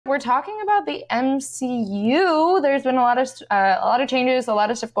we're talking about the MCU. There's been a lot of changes, a lot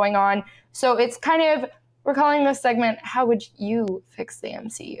of stuff going on. So it's kind of, we're calling this segment, How Would You Fix the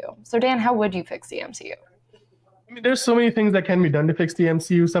MCU? So Dan, how would you fix the MCU? I mean, there's so many things that can be done to fix the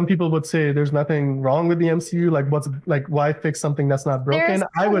MCU. Some people would say there's nothing wrong with the MCU. Why fix something that's not broken?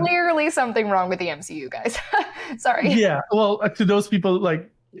 There's clearly something wrong with the MCU, guys. Sorry. Yeah, well, to those people, like,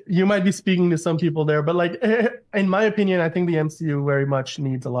 you might be speaking to some people there, but like, in my opinion, I think the MCU very much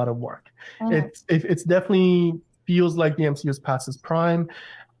needs a lot of work. It's definitely feels like the MCU is past its prime.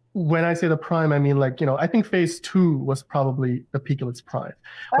 When I say the prime, I mean, like, I think phase 2 was probably the peak of its prime.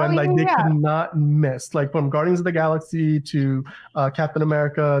 When they could not miss, like from Guardians of the Galaxy to Captain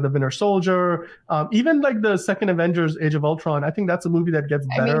America, the Winter Soldier, even like the second Avengers, Age of Ultron. I think that's a movie that gets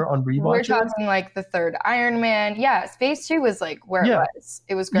better on rewatches. We're talking like the third Iron Man. Yes, phase 2 was like where it was.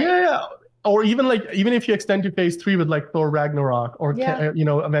 It was great. Yeah. Or even if you extend to phase 3 with like Thor Ragnarok or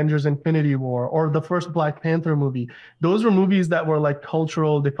Avengers Infinity War or the first Black Panther movie, those were movies that were like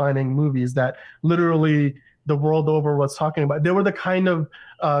cultural defining movies that literally the world over was talking about. They were the kind of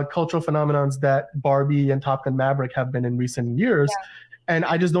cultural phenomenons that Barbie and Top Gun Maverick have been in recent years. Yeah. And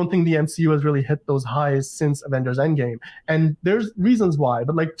I just don't think the MCU has really hit those highs since Avengers Endgame. And there's reasons why,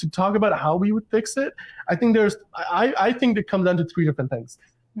 but like to talk about how we would fix it, I think it comes down to 3 different things.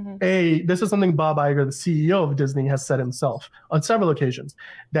 This is something Bob Iger, the CEO of Disney, has said himself on several occasions,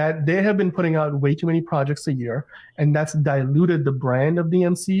 that they have been putting out way too many projects a year, and that's diluted the brand of the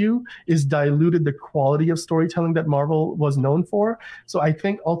MCU, is diluted the quality of storytelling that Marvel was known for. So I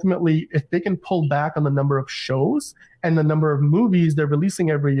think ultimately, if they can pull back on the number of shows and the number of movies they're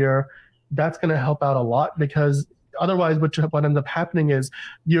releasing every year, that's going to help out a lot, because otherwise, what ends up happening is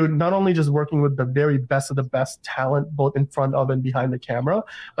you're not only just working with the very best of the best talent, both in front of and behind the camera,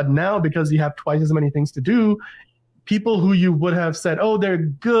 but now because you have twice as many things to do, people who you would have said, oh, they're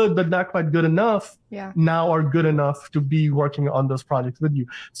good, but not quite good enough, now are good enough to be working on those projects with you.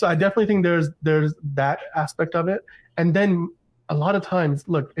 So I definitely think there's that aspect of it. And then a lot of times,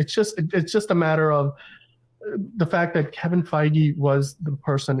 look, it's just a matter of the fact that Kevin Feige was the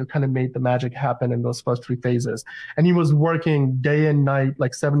person who kind of made the magic happen in those first 3 phases. And he was working day and night,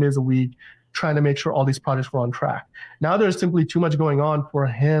 like 7 days a week, trying to make sure all these projects were on track. Now there's simply too much going on for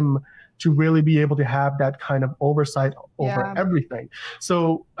him to really be able to have that kind of oversight over everything.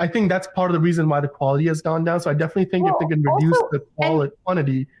 So I think that's part of the reason why the quality has gone down. So I definitely think if they can reduce the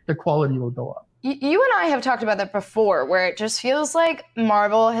quantity, the quality will go up. You and I have talked about that before, where it just feels like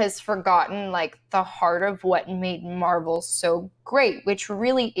Marvel has forgotten like the heart of what made Marvel so great, which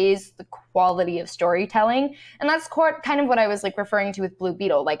really is the quality of storytelling. And that's kind of what I was like referring to with Blue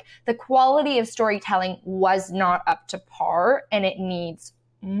Beetle. Like the quality of storytelling was not up to par and it needs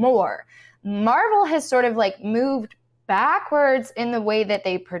more. Marvel has sort of like moved backwards in the way that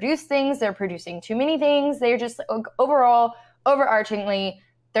they produce things. They're producing too many things. They're just overall, overarchingly,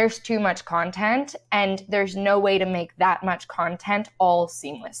 there's too much content and there's no way to make that much content all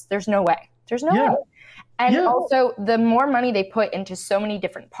seamless. There's no way. There's no way. And also the more money they put into so many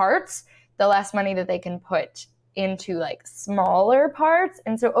different parts, the less money that they can put into like smaller parts.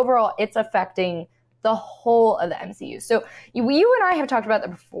 And so overall it's affecting the whole of the MCU. So you and I have talked about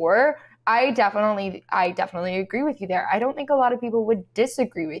that before. I definitely agree with you there. I don't think a lot of people would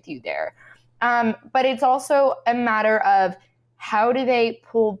disagree with you there. But it's also a matter of how do they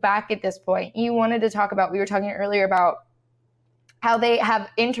pull back at this point? You wanted to talk about, we were talking earlier about how they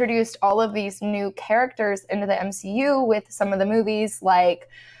have introduced all of these new characters into the MCU with some of the movies like,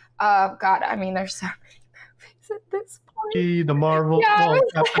 God, I mean, there's so many movies at this point. The Marvel,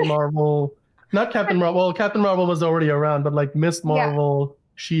 Captain Marvel, not Captain Marvel, well, Captain Marvel was already around, but like Miss Marvel,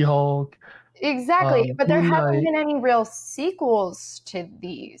 She-Hulk. Exactly, but there haven't been any real sequels to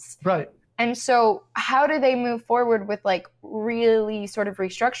these. Right. And so how do they move forward with like really sort of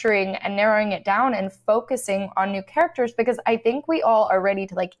restructuring and narrowing it down and focusing on new characters? Because I think we all are ready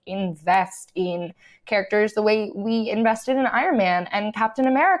to like invest in characters the way we invested in Iron Man and Captain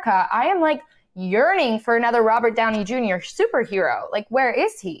America. I am like yearning for another Robert Downey Jr. superhero. Like, where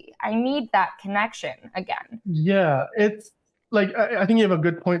is he? I need that connection again. Yeah, it's like, I think you have a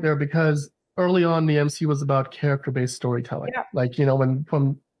good point there, because early on the MCU was about character-based storytelling. Yeah. Like,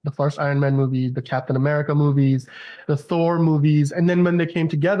 from the first Iron Man movie, the Captain America movies, the Thor movies, and then when they came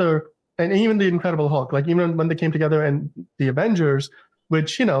together, and even the Incredible Hulk, like even when they came together and the Avengers,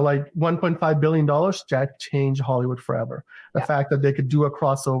 which, like $1.5 billion, that changed Hollywood forever. The fact that they could do a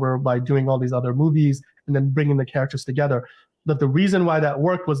crossover by doing all these other movies and then bringing the characters together. But the reason why that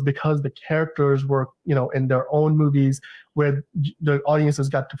worked was because the characters were, in their own movies, where the audiences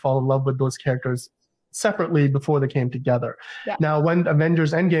got to fall in love with those characters separately before they came together. Yeah. Now, when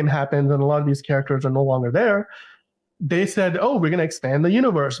Avengers Endgame happened and a lot of these characters are no longer there, they said, "Oh, we're gonna expand the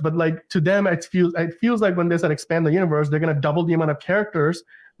universe." But like to them, it feels like when they said expand the universe, they're gonna double the amount of characters,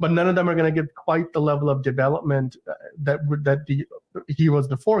 but none of them are gonna get quite the level of development that the heroes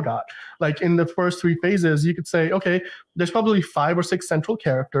before got. Like in the first 3 phases, you could say, okay, there's probably 5 or 6 central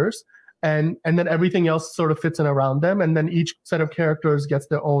characters. And then everything else sort of fits in around them, and then each set of characters gets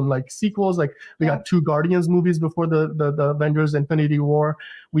their own like sequels. Like we got 2 Guardians movies before the Avengers Infinity War.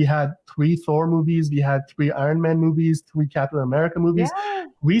 We had 3 Thor movies. We had 3 Iron Man movies, 3 Captain America movies. Yeah.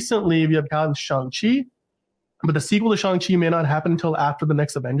 Recently, we have gotten Shang-Chi, but the sequel to Shang-Chi may not happen until after the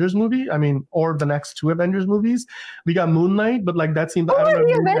next Avengers movie. I mean, or the next 2 Avengers movies. We got Moon Knight, but like that seems. Who are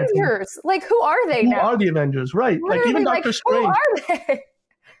the Avengers? Like, who are they now? Who are the Avengers? Right. Literally, like even Doctor Strange. Who are they?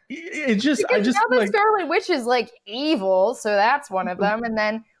 It's just, because now the Scarlet Witch is like evil, so that's one of them, and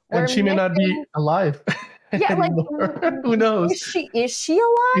then she may not be alive. Yeah, like who knows? Is she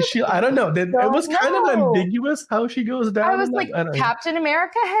alive? I don't know. It was kind of ambiguous how she goes down. I was like, Captain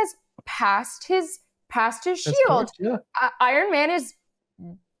America has passed his shield. Correct, yeah. Iron Man is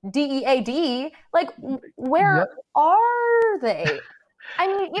DEAD. Like, where are they? I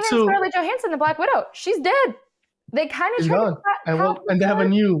mean, even Scarlett Johansson, the Black Widow, she's dead. They kind of tried to and they have a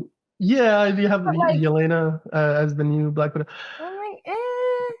new. Yeah, you have Yelena as the new Black Widow. I'm like,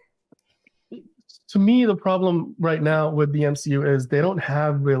 To me, the problem right now with the MCU is they don't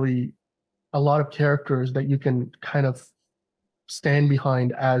have really a lot of characters that you can kind of stand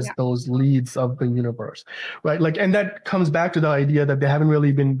behind as those leads of the universe, right? Like, and that comes back to the idea that they haven't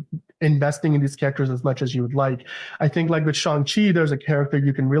really been investing in these characters as much as you would like. I think like with Shang-Chi, there's a character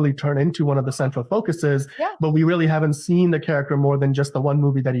you can really turn into one of the central focuses, but we really haven't seen the character more than just the one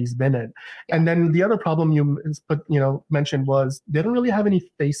movie that he's been in. And then the other problem you mentioned was they don't really have any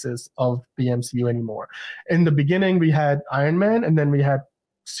faces of the MCU anymore. In the beginning, we had Iron Man, and then we had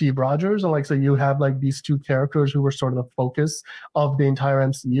Steve Rogers, and like so you have like these 2 characters who were sort of the focus of the entire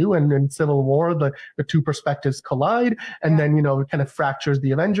MCU, and in Civil War the 2 perspectives collide, and then it kind of fractures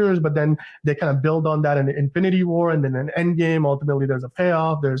the Avengers, but then they kind of build on that in Infinity War, and then in Endgame ultimately there's a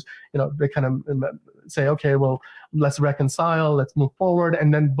payoff. There's they kind of say, okay, well, let's reconcile, let's move forward,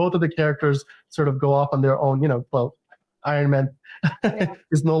 and then both of the characters sort of go off on their own. Well, Iron Man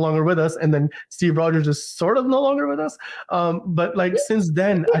is no longer with us, and then Steve Rogers is sort of no longer with us. But like since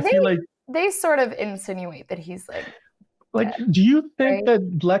then, I feel like they sort of insinuate that he's like. Do you think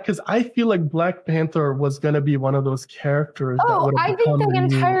that because I feel like Black Panther was gonna be one of those characters? Oh, I think they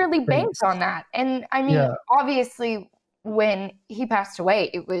entirely banked on that, and I mean, obviously, when he passed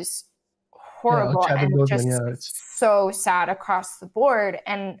away, it was horrible and just so sad across the board.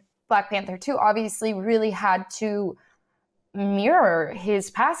 And Black Panther 2 obviously really had to mirror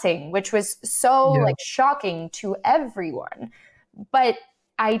his passing, which was so shocking to everyone. But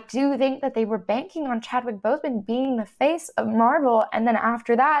I do think that they were banking on Chadwick Boseman being the face of Marvel, and then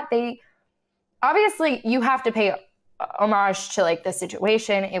after that, they obviously you have to pay homage to like the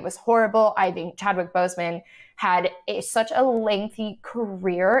situation. It was horrible. I think Chadwick Boseman had such a lengthy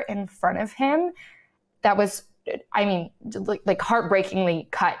career in front of him that was, I mean, like heartbreakingly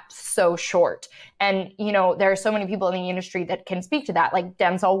cut so short. And, there are so many people in the industry that can speak to that. Like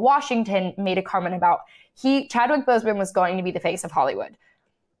Denzel Washington made a comment about Chadwick Boseman was going to be the face of Hollywood.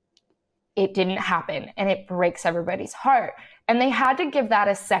 It didn't happen, and it breaks everybody's heart. And they had to give that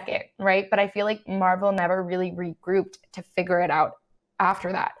a second, right? But I feel like Marvel never really regrouped to figure it out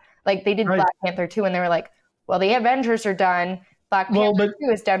after that. Like they did Black Panther 2, and they were like, well, the Avengers are done. Black Panther 2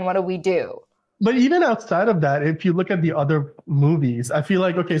 is done. What do we do? But even outside of that, if you look at the other movies, I feel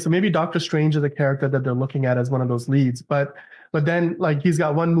like, okay, so maybe Doctor Strange is a character that they're looking at as one of those leads, but then like he's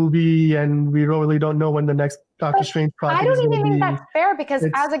got one movie and we really don't know when the next Doctor Strange project is. I don't even think that's fair, because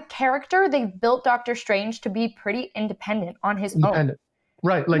as a character, they've built Doctor Strange to be pretty independent on his own.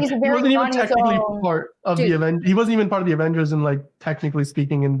 Right, like he wasn't even technically part of the event. He wasn't even part of the Avengers, and like technically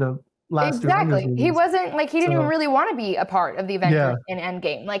speaking, in the last he wasn't like he didn't even really want to be a part of the Avengers in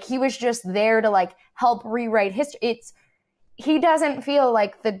Endgame. Like he was just there to like help rewrite history. He doesn't feel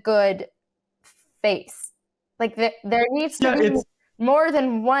like the good face. Like there needs to be more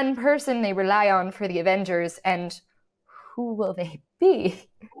than one person they rely on for the Avengers, and who will they be?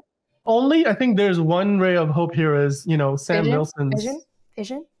 Only I think there's one ray of hope here is Sam Wilson's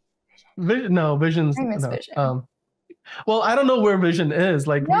Vision. No, Vision's Vision. Well, I don't know where Vision is.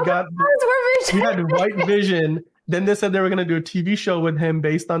 Like we had White Vision Then they said they were going to do a TV show with him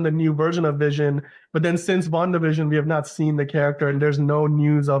based on the new version of Vision. But then since WandaVision, we have not seen the character and there's no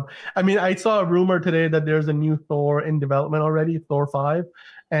news of. I mean, I saw a rumor today that there's a new Thor in development already, Thor 5,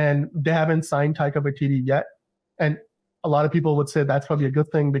 and they haven't signed Taika Waititi yet. And a lot of people would say that's probably a good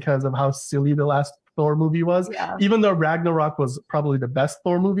thing because of how silly the last Thor movie was. Yeah. Even though Ragnarok was probably the best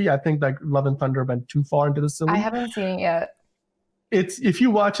Thor movie, I think like Love and Thunder went too far into the silly. I haven't seen it yet. It's, if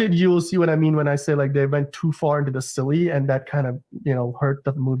you watch it, you will see what I mean when I say like they went too far into the silly, and that kind of, you know, hurt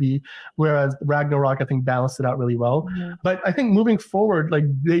the movie. Whereas Ragnarok, I think, balanced it out really well. Mm-hmm. But I think moving forward, like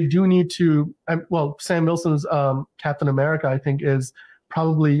they do need to. Well, Sam Wilson's Captain America, I think, is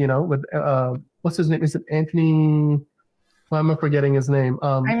probably, you know, with what's his name? Is it Anthony? Well, I'm forgetting his name.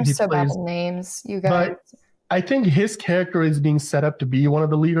 I'm so bad with names, you guys. But I think his character is being set up to be one of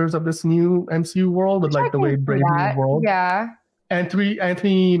the leaders of this new MCU world, with like the way Brave New World. Yeah.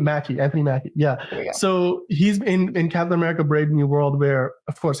 Anthony Mackie, yeah. So he's in Captain America: Brave New World, where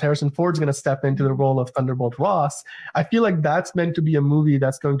of course Harrison Ford's going to step into the role of Thunderbolt Ross. I feel like that's meant to be a movie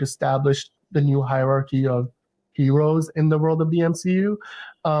that's going to establish the new hierarchy of heroes in the world of the MCU,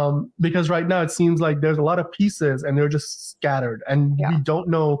 because right now it seems like there's a lot of pieces and they're just scattered, and we don't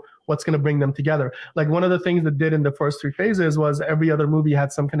know what's going to bring them together. Like one of the things that did in the first 3 phases was every other movie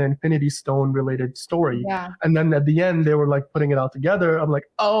had some kind of Infinity Stone related story. And then at the end, they were like putting it all together. I'm like,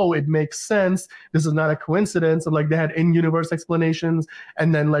 oh, it makes sense. This is not a coincidence. And like they had in-universe explanations.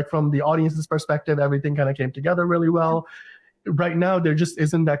 And then like from the audience's perspective, everything kind of came together really well. Right now, there just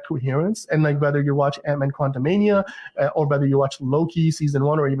isn't that coherence. And like whether you watch Ant-Man Quantumania or whether you watch Loki season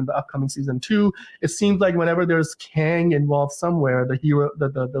 1 or even the upcoming season 2, it seems like whenever there's Kang involved somewhere, the hero,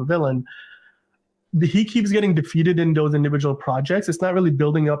 the villain, he keeps getting defeated in those individual projects. It's not really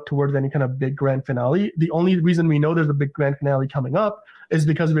building up towards any kind of big grand finale. The only reason we know there's a big grand finale coming up is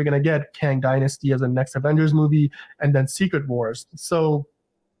because we're going to get Kang Dynasty as a next Avengers movie and then Secret Wars. So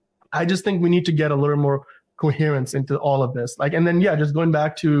I just think we need to get a little more coherence into all of this. Like, and then just going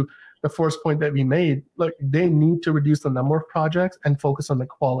back to the first point that we made, like they need to reduce the number of projects and focus on the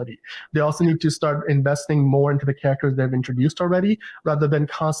quality. They also need to start investing more into the characters they've introduced already, rather than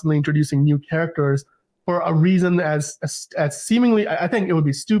constantly introducing new characters for a reason as seemingly, I think it would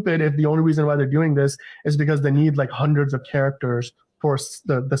be stupid if the only reason why they're doing this is because they need like hundreds of characters for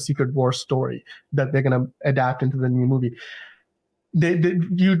the Secret War story that they're going to adapt into the new movie.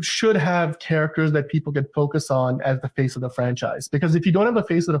 You should have characters that people can focus on as the face of the franchise. Because if you don't have the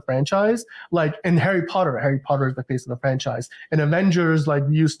face of the franchise, like in Harry Potter is the face of the franchise. In Avengers, like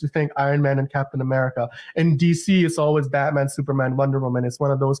we used to think Iron Man and Captain America. In DC, it's always Batman, Superman, Wonder Woman. It's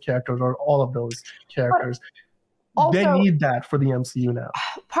one of those characters or all of those characters. Also, they need that for the MCU now.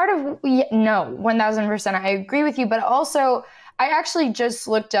 No, 1000%. I agree with you. But also, I actually just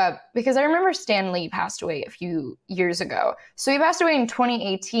looked up, because I remember Stan Lee passed away a few years ago. So he passed away in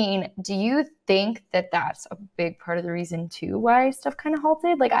 2018. Do you think that that's a big part of the reason too why stuff kind of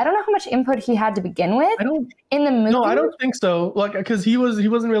halted? Like, I don't know how much input he had to begin with in the movie. No, I don't think so. Like, because he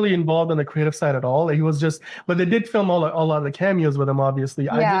wasn't really involved on the creative side at all. He was just, but they did film a lot of the cameos with him, obviously.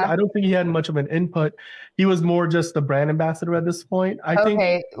 I don't think he had much of an input. He was more just the brand ambassador at this point. I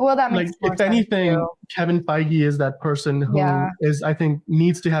think, well, that makes more if sense anything, too. Kevin Feige is that person who is, I think,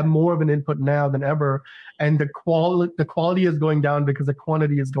 needs to have more of an input now than ever. And the quality is going down because the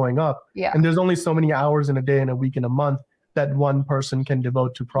quantity is going up. And there's only so many hours in a day, in a week, in a month that one person can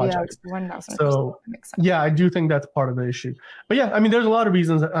devote to projects. So I do think that's part of the issue. But I mean, there's a lot of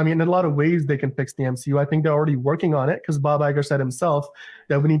reasons. I mean, a lot of ways they can fix the MCU. I think they're already working on it, because Bob Iger said himself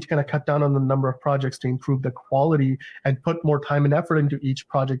that we need to kind of cut down on the number of projects to improve the quality and put more time and effort into each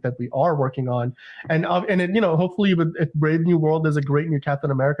project that we are working on. And hopefully if Brave New World is a great new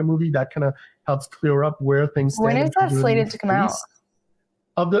Captain America movie, that kind of helps clear up where things stand. When is that slated to come out?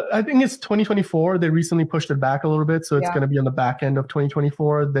 I think it's 2024. They recently pushed it back a little bit, so it's going to be on the back end of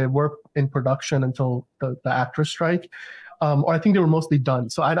 2024. They were in production until the actors strike, or I think they were mostly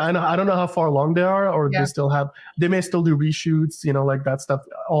done. So I don't know how far along they are, or they may still do reshoots, like that stuff.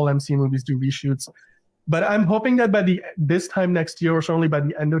 All MCU movies do reshoots. But I'm hoping that by this time next year, or certainly by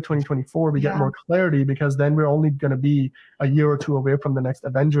the end of 2024, we get more clarity, because then we're only going to be a year or two away from the next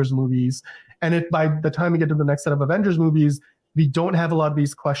Avengers movies. And if by the time we get to the next set of Avengers movies, we don't have a lot of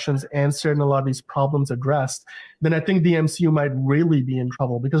these questions answered and a lot of these problems addressed, then I think the MCU might really be in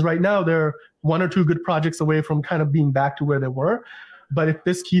trouble. Because right now they're 1 or 2 good projects away from kind of being back to where they were. But if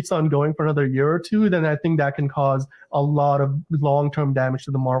this keeps on going for another year or two, then I think that can cause a lot of long-term damage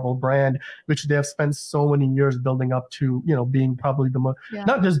to the Marvel brand, which they have spent so many years building up to, being probably the most,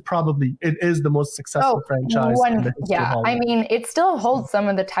 not just probably, it is the most successful franchise in the history of Hollywood. I mean, it still holds some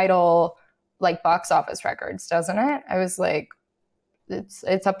of the title like box office records, doesn't it? I was like,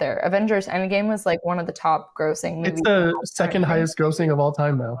 it's up there. Avengers Endgame was like one of the top grossing movies. It's the second highest grossing of all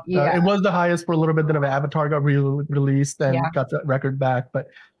time now. Yeah. It was the highest for a little bit, then Avatar got released and got the record back. But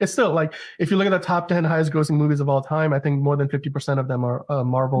it's still like, if you look at the top 10 highest grossing movies of all time, I think more than 50% of them are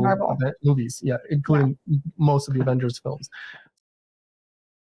Marvel. Movies, including most of the Avengers films.